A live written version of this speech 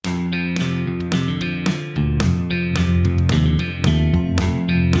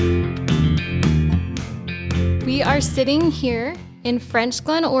We are sitting here in French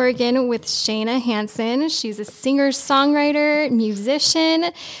Glen, Oregon with Shayna Hansen. She's a singer-songwriter,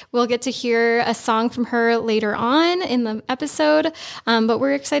 musician. We'll get to hear a song from her later on in the episode, but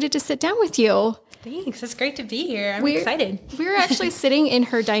we're excited to sit down with you. Thanks. It's great to be here. I'm excited. We're actually sitting in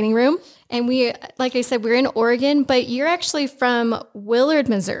her dining room, and like I said, we're in Oregon, but you're actually from Willard,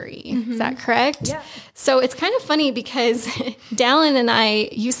 Missouri. Mm-hmm. Is that correct? Yeah. So it's kind of funny because Dallin and I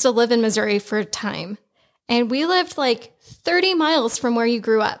used to live in Missouri for a time, and we lived like 30 miles from where you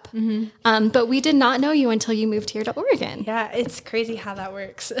grew up. Mm-hmm. But we did not know you until you moved here to Oregon. Yeah, it's crazy how that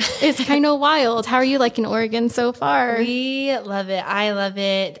works. It's kind of wild. How are you liking Oregon so far? We love it. I love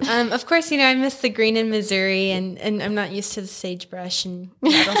it. Of course, I miss the green in Missouri, and I'm not used to the sagebrush and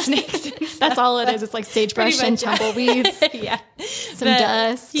rattlesnakes. That's all it is. It's like sagebrush and tumbleweeds. Yeah. Some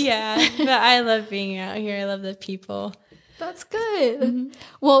dust. Yeah. But I love being out here. I love the people. That's good. Mm-hmm.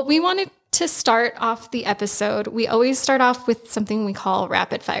 Well, we wanted to start off the episode, we always start off with something we call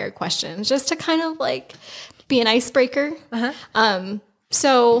rapid fire questions, just to kind of like be an icebreaker. Uh-huh.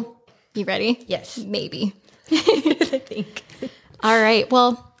 So you ready? Yes. Maybe. I think. All right.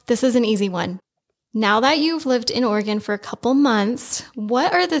 Well, this is an easy one. Now that you've lived in Oregon for a couple months,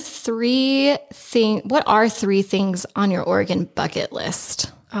 what are three things on your Oregon bucket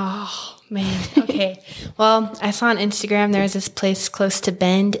list? Oh, man. Okay. Well, I saw on Instagram there's this place close to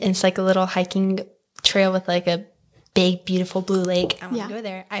Bend, and it's like a little hiking trail with like a big, beautiful blue lake. I want to go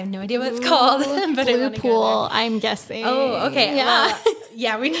there. I have no idea what it's called, but I want to pool, go there. I'm guessing. Oh, okay. Yeah. Well,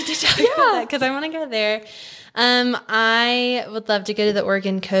 yeah, we need to talk about that because I want to go there. I would love to go to the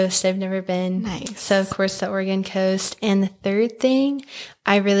Oregon coast. I've never been. Nice. So, of course, the Oregon coast. And the third thing,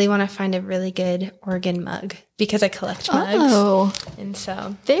 I really want to find a really good Oregon mug because I collect mugs. Oh. And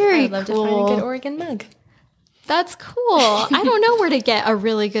so very I'd love cool. to find a good Oregon mug. That's cool. I don't know where to get a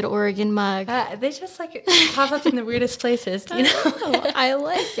really good Oregon mug. They just like pop up in the weirdest places, you know? I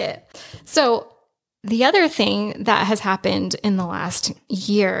like it. So the other thing that has happened in the last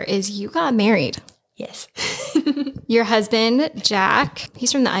year is you got married. Yes. Your husband, Jack,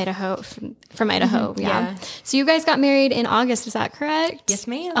 he's from Idaho. Mm-hmm. Yeah. So you guys got married in August, is that correct? Yes,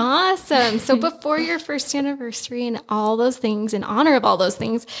 ma'am. Awesome. So before your first anniversary and all those things, in honor of all those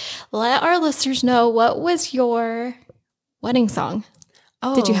things, let our listeners know, what was your wedding song?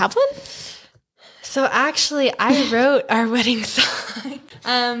 Oh. Did you have one? So actually, I wrote our wedding song.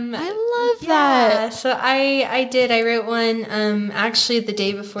 I love that. So I did. I wrote one actually the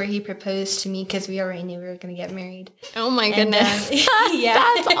day before he proposed to me because we already knew we were going to get married. Oh my goodness. Yeah.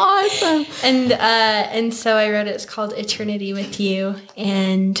 That's awesome. And so I wrote it. It's called Eternity with You.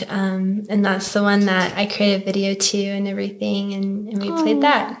 And that's the one that I created a video to and everything. And we played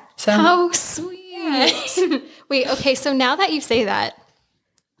that. So how sweet. Yeah. Wait, okay. So now that you say that,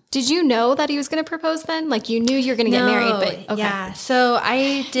 did you know that he was going to propose then? Like you knew you were going to get married, but okay. Yeah. So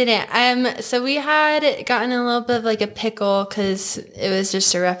I didn't. So we had gotten a little bit of like a pickle because it was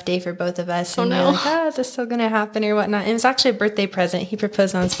just a rough day for both of us. And we were like, is this still going to happen or whatnot? And it was actually a birthday present. He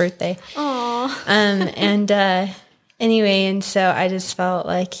proposed on his birthday. Aww. Anyway, and so I just felt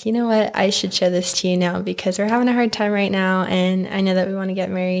like, you know what? I should show this to you now because we're having a hard time right now. And I know that we want to get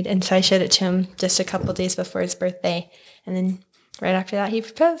married. And so I showed it to him just a couple days before his birthday. And then right after that, he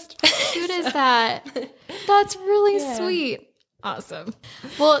proposed. How cute is that? That's really sweet. Awesome.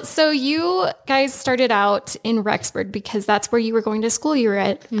 Well, so you guys started out in Rexburg because that's where you were going to school. You were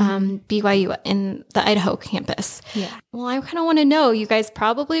at BYU in the Idaho campus. Yeah. Well, I kind of want to know, you guys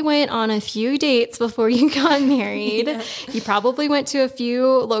probably went on a few dates before you got married. Yeah. You probably went to a few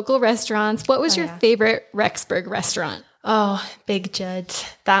local restaurants. What was your favorite Rexburg restaurant? Oh, Big Judd's.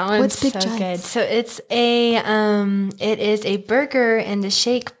 That one's What's Big so Judd's? good. So it is a burger and a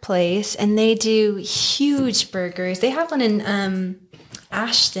shake place, and they do huge burgers. They have one in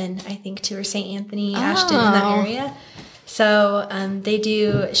Ashton, I think, too, or St. Anthony, Ashton, in that area. So they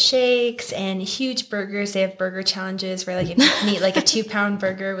do shakes and huge burgers. They have burger challenges where, like, if you can eat like a 2-pound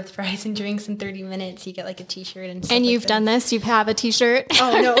burger with fries and drinks in 30 minutes, you get like a T-shirt and stuff. And you've done this? You have a T-shirt?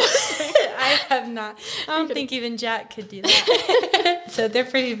 Oh no, I have not. I don't think even Jack could do that. So they're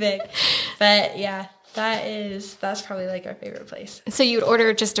pretty big, but yeah. That's probably like our favorite place. So you'd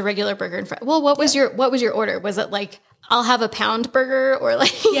order just a regular burger and fries. Well, what was your order? Was it like, I'll have a pound burger, or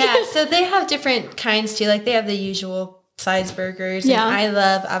like? Yeah, so they have different kinds too. Like they have the usual size burgers. And I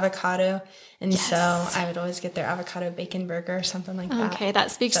love avocado. And so I would always get their avocado bacon burger or something like that. Okay, that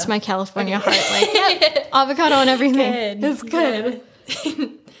speaks to my California heart. Like, avocado and everything. Good. It's good. Yeah.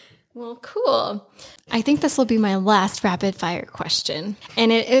 Well, cool. I think this will be my last rapid fire question.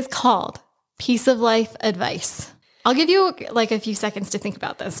 And it is called Piece of Life Advice. I'll give you like a few seconds to think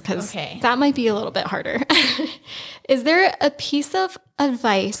about this because that might be a little bit harder. Is there a piece of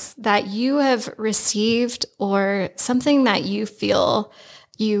advice that you have received or something that you feel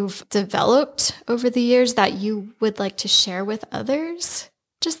you've developed over the years that you would like to share with others?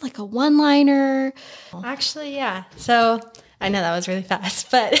 Just like a one-liner. Actually, yeah. So I know that was really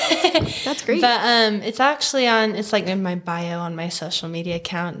fast, but that's great. But it's actually it's like in my bio on my social media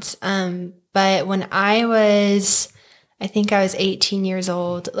accounts. But when I think I was 18 years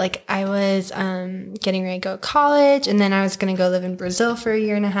old, like I was getting ready to go to college, and then I was going to go live in Brazil for a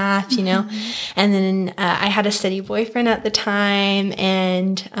year and a half, you know, and then I had a steady boyfriend at the time,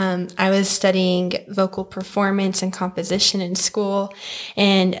 and I was studying vocal performance and composition in school,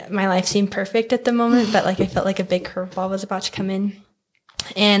 and my life seemed perfect at the moment, but like I felt like a big curveball was about to come in.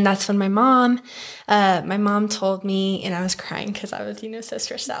 And that's when my mom told me, and I was crying because I was, so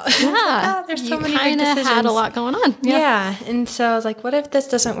stressed out. Yeah. There's so many big decisions. Had a lot going on. Yeah. And so I was like, what if this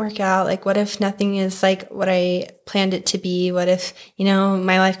doesn't work out? Like, what if nothing is like what I planned it to be? What if,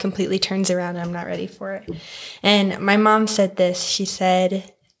 my life completely turns around and I'm not ready for it? And my mom said this. She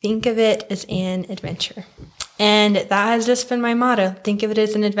said, think of it as an adventure. And that has just been my motto. Think of it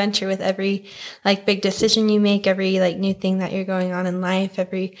as an adventure with every like big decision you make, every like new thing that you're going on in life,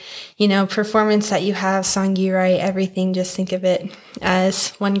 every, performance that you have, song you write, everything. Just think of it as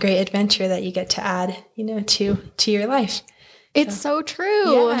one great adventure that you get to add, to your life. It's so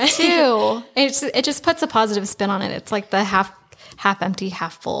true too. It just puts a positive spin on it. It's like the half empty,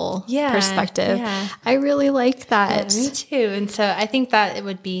 half full perspective. Yeah. I really like that. Yeah, me too. And so I think that it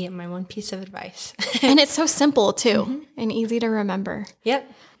would be my one piece of advice. And it's so simple too and easy to remember.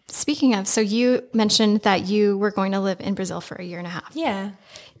 Yep. Speaking of, so you mentioned that you were going to live in Brazil for a year and a half. Yeah.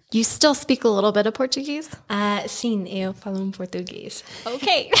 You still speak a little bit of Portuguese? Sim, eu falo português.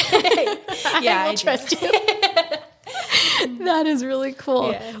 Okay. Yeah, I will trust you. That is really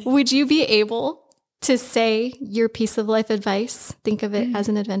cool. Yeah. Would you be able to say your piece of life advice, think of it as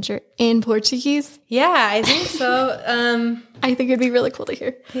an adventure, in Portuguese? Yeah, I think so. I think it'd be really cool to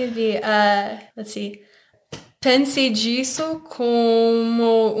hear. It'd be, let's see. Pense disso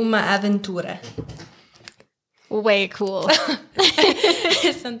como uma aventura. Way cool.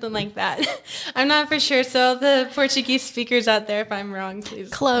 Something like that. I'm not for sure. So the Portuguese speakers out there, if I'm wrong, please.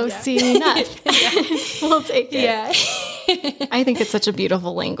 Close enough. We'll take it. Yeah. I think it's such a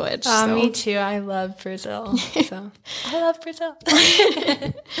beautiful language. Me too. I love Brazil. So I love Brazil.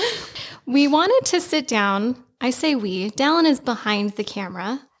 We wanted to sit down. I say we. Dallin is behind the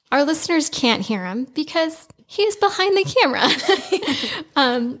camera. Our listeners can't hear him because he's behind the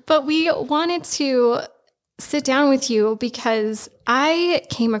camera. But we wanted to sit down with you because I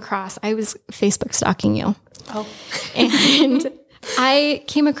was Facebook stalking you. Oh. And I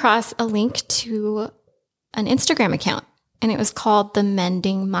came across a link to an Instagram account, and it was called The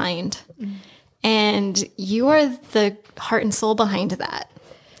Mending Mind. And you are the heart and soul behind that.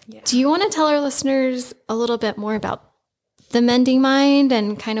 Yeah. Do you want to tell our listeners a little bit more about The Mending Mind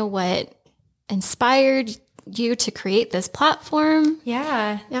and kind of what inspired you to create this platform?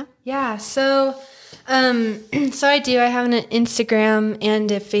 Yeah. So I do. I have an Instagram and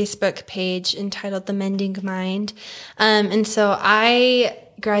a Facebook page entitled The Mending Mind. And so I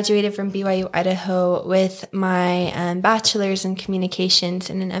graduated from BYU, Idaho with my bachelor's in communications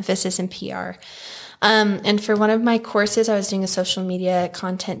and an emphasis in PR. And for one of my courses, I was doing a social media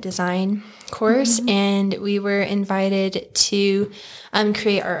content design course, and we were invited to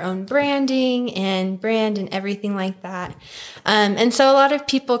create our own branding and brand and everything like that. And so a lot of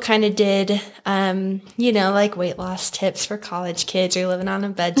people kind of did, like weight loss tips for college kids or living on a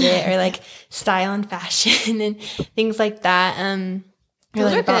budget or like style and fashion and things like that. Or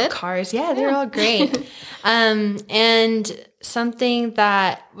like about cars. Yeah, they're all great. And something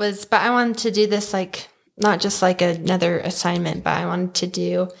that was, but I wanted to do this like, not just like another assignment, but I wanted to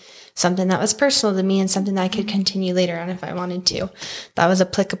do something that was personal to me and something that I could continue later on if I wanted to. That was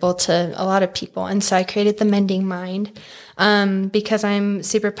applicable to a lot of people. And so I created The Mending Mind because I'm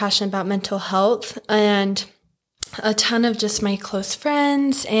super passionate about mental health, and a ton of just my close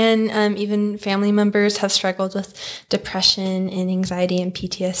friends and even family members have struggled with depression and anxiety and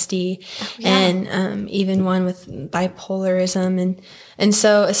PTSD, and even one with bipolarism. And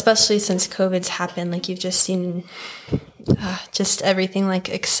so especially since COVID's happened, like you've just seen just everything like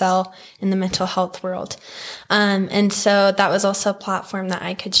excel in the mental health world. And so that was also a platform that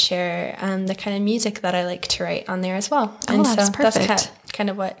I could share the kind of music that I like to write on there as well. And that's so perfect. That's kind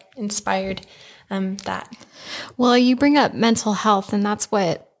of what inspired that. Well, you bring up mental health, and that's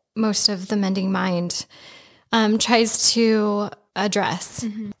what most of The Mending Mind tries to address.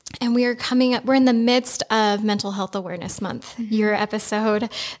 And we're in the midst of Mental Health Awareness Month. Your episode,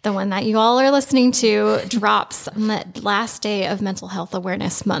 the one that you all are listening to, drops on the last day of Mental Health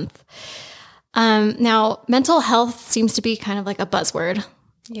Awareness Month. Now, mental health seems to be kind of like a buzzword,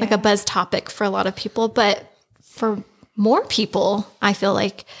 like a buzz topic for a lot of people. But for more people, I feel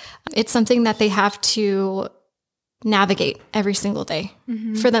like it's something that they have to navigate every single day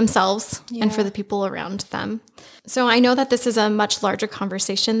for themselves and for the people around them. So I know that this is a much larger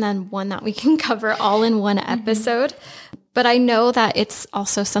conversation than one that we can cover all in one episode, but I know that it's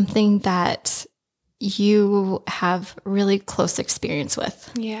also something that you have really close experience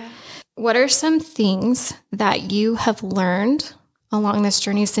with. Yeah. What are some things that you have learned along this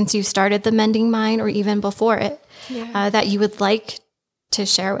journey since you started the Mending Mind or even before it that you would like to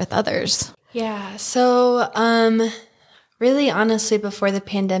share with others? Yeah. So, really honestly, before the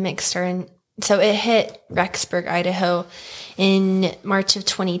pandemic started, so it hit Rexburg, Idaho in March of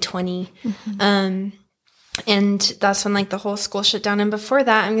 2020. And that's when like the whole school shut down. And before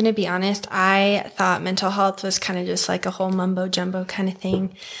that, I'm going to be honest, I thought mental health was kind of just like a whole mumbo jumbo kind of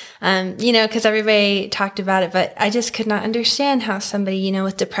thing. Cause everybody talked about it, but I just could not understand how somebody,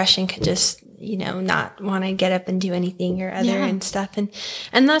 with depression could just, not want to get up and do anything or other and stuff. And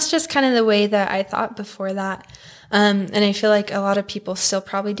that's just kind of the way that I thought before that. And I feel like a lot of people still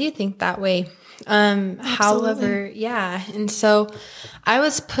probably do think that way. However, and so I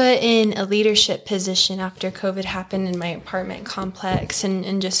was put in a leadership position after COVID happened in my apartment complex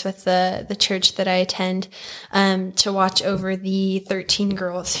and just with the church that I attend, to watch over the 13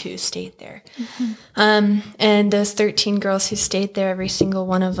 girls who stayed there. And those 13 girls who stayed there, every single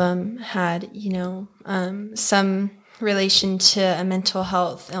one of them had, some relation to a mental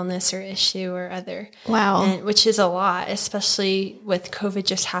health illness or issue or other. Wow. Which is a lot, especially with COVID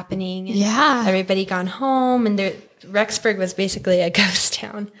just happening. And everybody gone home and Rexburg was basically a ghost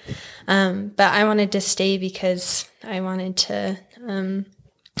town. But I wanted to stay because I wanted to,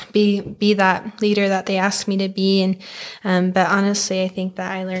 be that leader that they asked me to be. And, but honestly, I think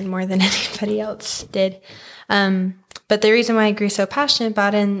that I learned more than anybody else did. But the reason why I grew so passionate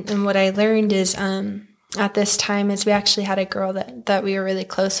about it and what I learned is, at this time is we actually had a girl that we were really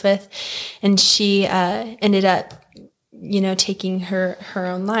close with, and she ended up, taking her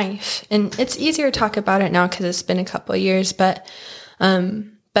own life. And it's easier to talk about it now because it's been a couple of years, but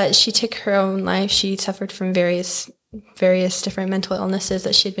she took her own life. She suffered from various different mental illnesses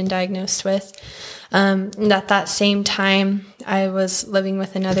that she'd been diagnosed with. And at that same time, I was living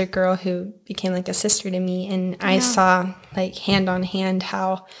with another girl who became like a sister to me, and I saw like hand on hand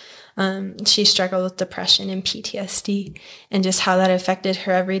how she struggled with depression and PTSD and just how that affected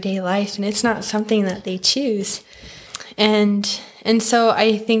her everyday life. And it's not something that they choose. And so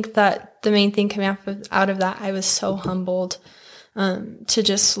I think that the main thing coming out of that, I was so humbled, to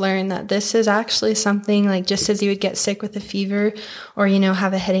just learn that this is actually something like, just as you would get sick with a fever or,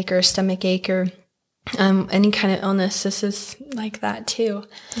 have a headache or a stomach ache or any kind of illness, this is like that too.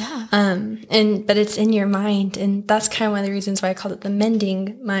 Yeah. But it's in your mind. And that's kind of one of the reasons why I called it the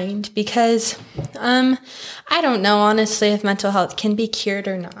Mending Mind, because, I don't know, honestly, if mental health can be cured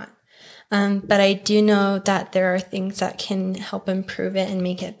or not. But I do know that there are things that can help improve it and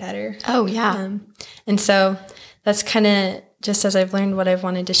make it better. Oh yeah. And so that's kind of just as I've learned what I've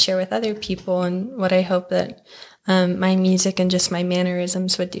wanted to share with other people and what I hope that, my music and just my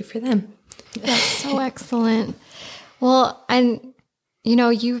mannerisms would do for them. That's so excellent. Well, and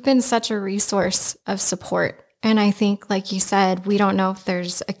you've been such a resource of support. And I think, like you said, we don't know if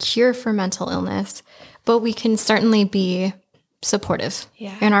there's a cure for mental illness, but we can certainly be supportive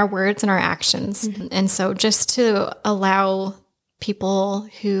in our words and our actions. And so just to allow people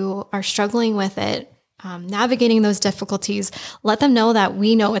who are struggling with it, navigating those difficulties, let them know that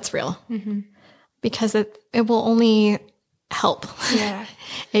we know it's real, because it will only help. Yeah.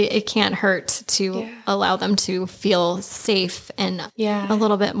 It can't hurt to allow them to feel safe and a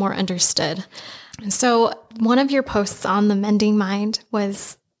little bit more understood. So one of your posts on the Mending Mind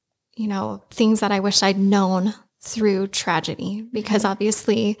was, things that I wish I'd known through tragedy, because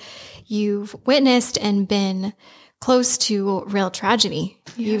obviously you've witnessed and been close to real tragedy.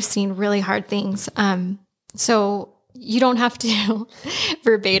 You've seen really hard things. So you don't have to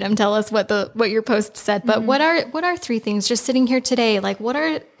verbatim tell us what your post said, but what are three things, just sitting here today, like what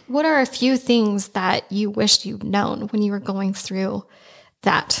are a few things that you wished you'd known when you were going through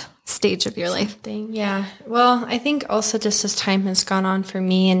that stage of your life? Yeah. Well, I think also just as time has gone on for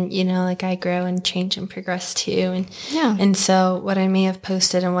me and, like I grow and change and progress too. And so what I may have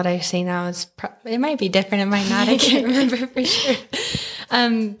posted and what I say now is, it might be different. It might not. I can't remember for sure.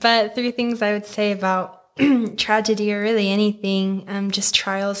 But three things I would say about tragedy or really anything, just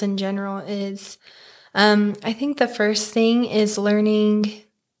trials in general is, I think the first thing is learning,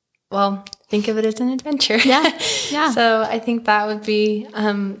 well, think of it as an adventure. Yeah. Yeah. So I think that would be,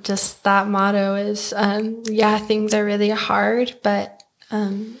 just that motto is, things are really hard, but,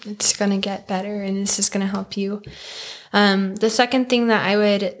 it's going to get better and it's just going to help you. The second thing that I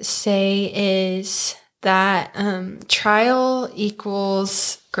would say is that, trial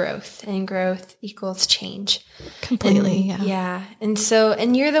equals growth and growth equals change. Completely. Yeah.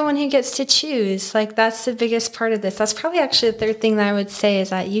 And you're the one who gets to choose. Like, that's the biggest part of this. That's probably actually the third thing that I would say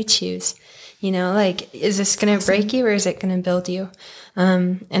is that you choose, like, is this going to break you or is it going to build you?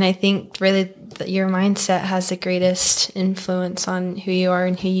 And I think really your mindset has the greatest influence on who you are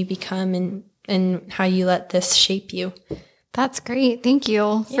and who you become and how you let this shape you. That's great. Thank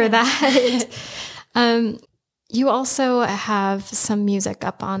you for that. You also have some music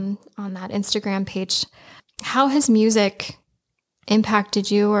up on that Instagram page. How has music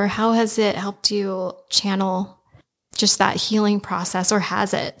impacted you, or how has it helped you channel just that healing process, or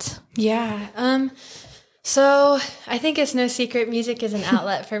has it? Yeah. So I think it's no secret music is an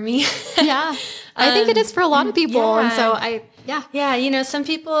outlet for me. Yeah. I think it is for a lot of people. Yeah. And so Yeah. Some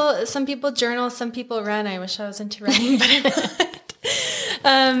people journal, some people run. I wish I was into running, but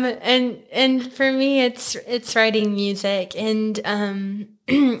I'm not. And for me, it's writing music, and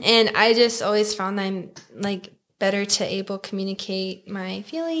I just always found that I'm like better to able communicate my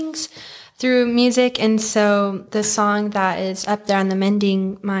feelings through music. And so the song that is up there on the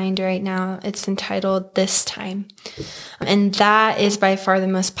Mending Mind right now, it's entitled This Time. And that is by far the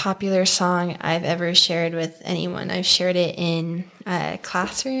most popular song I've ever shared with anyone. I've shared it in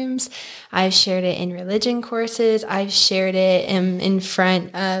classrooms. I've shared it in religion courses. I've shared it in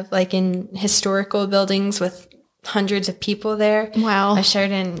front of, like, in historical buildings with hundreds of people there. Wow. I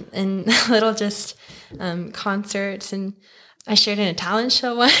shared in little just concerts, and I shared in a talent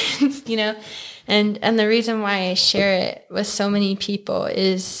show once, and the reason why I share it with so many people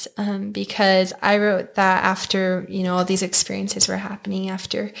is because I wrote that after, all these experiences were happening,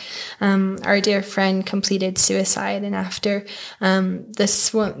 after our dear friend completed suicide, and after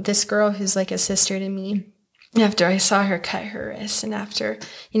this girl who's like a sister to me, after I saw her cut her wrist, and after,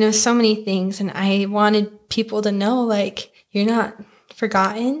 so many things. And I wanted people to know, like, you're not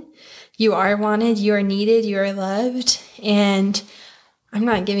forgotten. You are wanted, you are needed, you are loved, and I'm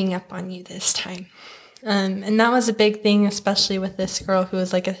not giving up on you this time. And that was a big thing, especially with this girl who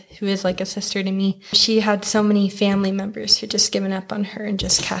is like a sister to me. She had so many family members who just given up on her and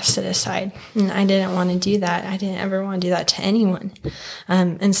just cast it aside. And I didn't want to do that. I didn't ever want to do that to anyone.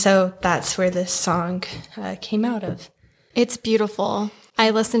 And so that's where this song came out of. It's beautiful. I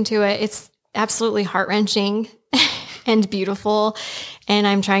listened to it. It's absolutely heart-wrenching and beautiful. And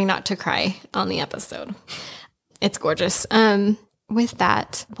I'm trying not to cry on the episode. It's gorgeous. With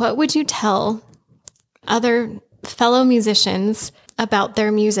that, what would you tell other fellow musicians about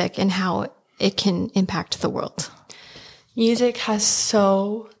their music and how it can impact the world? Music has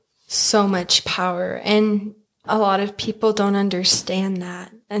so much power, and a lot of people don't understand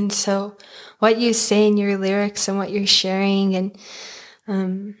that. And so what you say in your lyrics and what you're sharing,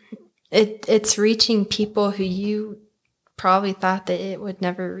 and it's reaching people who you probably thought that it would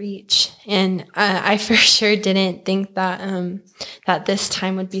never reach. And I for sure didn't think that that this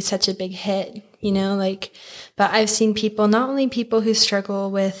time would be such a big hit, but I've seen people, not only people who struggle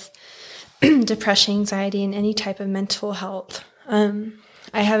with depression, anxiety, and any type of mental health.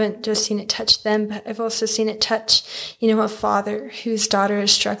 I haven't just seen it touch them, but I've also seen it touch, a father whose daughter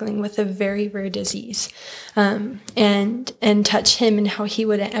is struggling with a very rare disease, and touch him and how he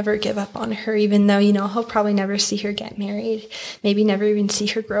wouldn't ever give up on her, even though, he'll probably never see her get married, maybe never even see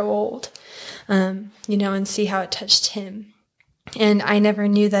her grow old, and see how it touched him. And I never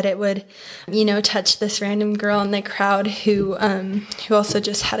knew that it would, touch this random girl in the crowd who also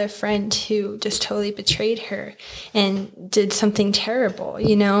just had a friend who just totally betrayed her and did something terrible,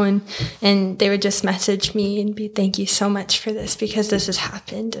 and they would just message me and be, thank you so much for this, because this has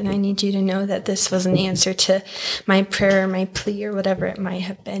happened. And I need you to know that this was an answer to my prayer or my plea or whatever it might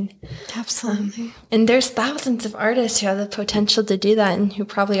have been. Absolutely. And there's thousands of artists who have the potential to do that and who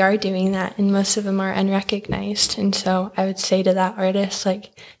probably are doing that. And most of them are unrecognized. And so I would say to that artist,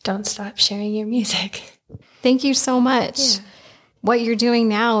 like, don't stop sharing your music. Thank you so much. Yeah. What you're doing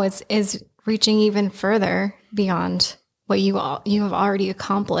now is reaching even further beyond what you have already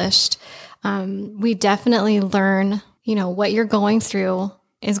accomplished. We definitely learn, what you're going through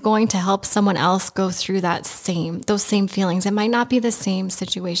is going to help someone else go through those same feelings. It might not be the same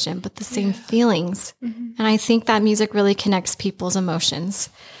situation, but the same feelings. Mm-hmm. And I think that music really connects people's emotions.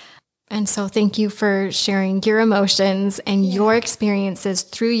 And so thank you for sharing your emotions and your experiences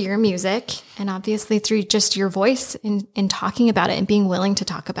through your music and obviously through just your voice in talking about it and being willing to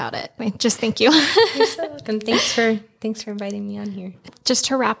talk about it. Just thank you. You're so welcome. Thanks for inviting me on here. Just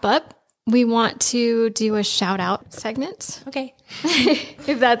to wrap up, we want to do a shout out segment. Okay.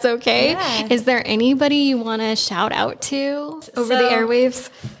 If that's okay. Yeah. Is there anybody you want to shout out to over the airwaves?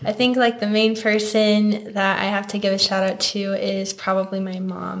 I think like the main person that I have to give a shout out to is probably my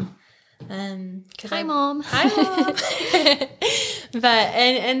mom. Hi, Mom. Hi, Mom. But,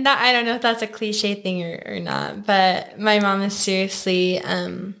 and that, I don't know if that's a cliche thing or not, but my mom is seriously,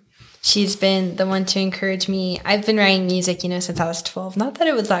 she's been the one to encourage me. I've been writing music, since I was 12. Not that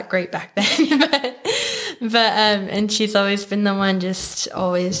it was that great back then, and she's always been the one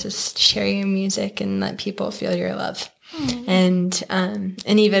always just share your music and let people feel your love. And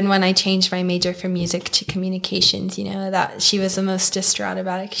even when I changed my major from music to communications, that she was the most distraught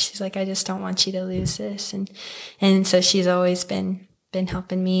about it. 'Cause she's like, I just don't want you to lose this. And so she's always been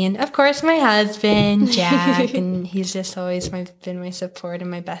helping me. And of course my husband, Jack, and he's just always been my support and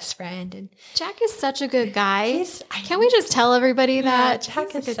my best friend. And Jack is such a good guy. Can we just tell everybody that?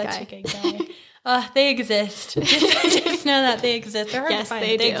 Jack is such a good guy. They exist. Just know that they exist. They're hard to find.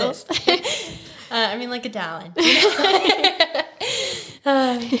 They exist. Like a Dallin.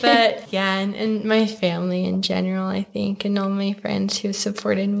 But yeah, and my family in general, I think, and all my friends who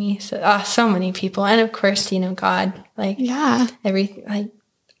supported me. So many people. And of course, God, everything.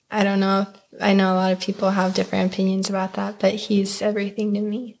 I don't know. I know a lot of people have different opinions about that, but he's everything to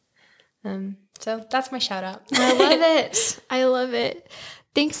me. So that's my shout out. I love it. I love it.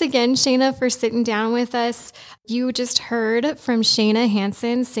 Thanks again, Shayna, for sitting down with us. You just heard from Shayna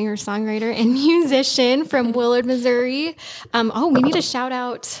Hansen, singer-songwriter and musician from Willard, Missouri. We need to shout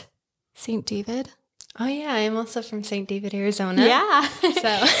out St. David. Oh, yeah. I'm also from St. David, Arizona. Yeah.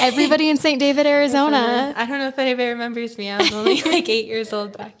 So everybody in St. David, Arizona. I don't know if anybody remembers me. I was only like 8 years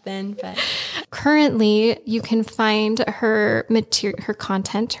old back then. But currently, you can find her her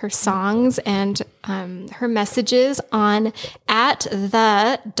content, her songs, and her messages on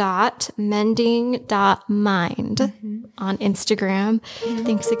 @the.mending.mind on Instagram.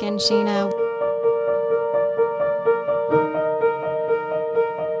 Thanks again, Shayna.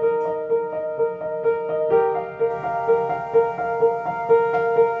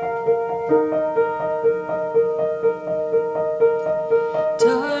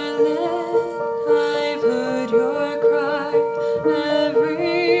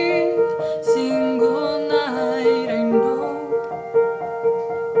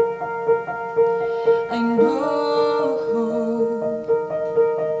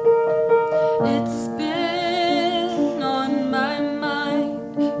 It's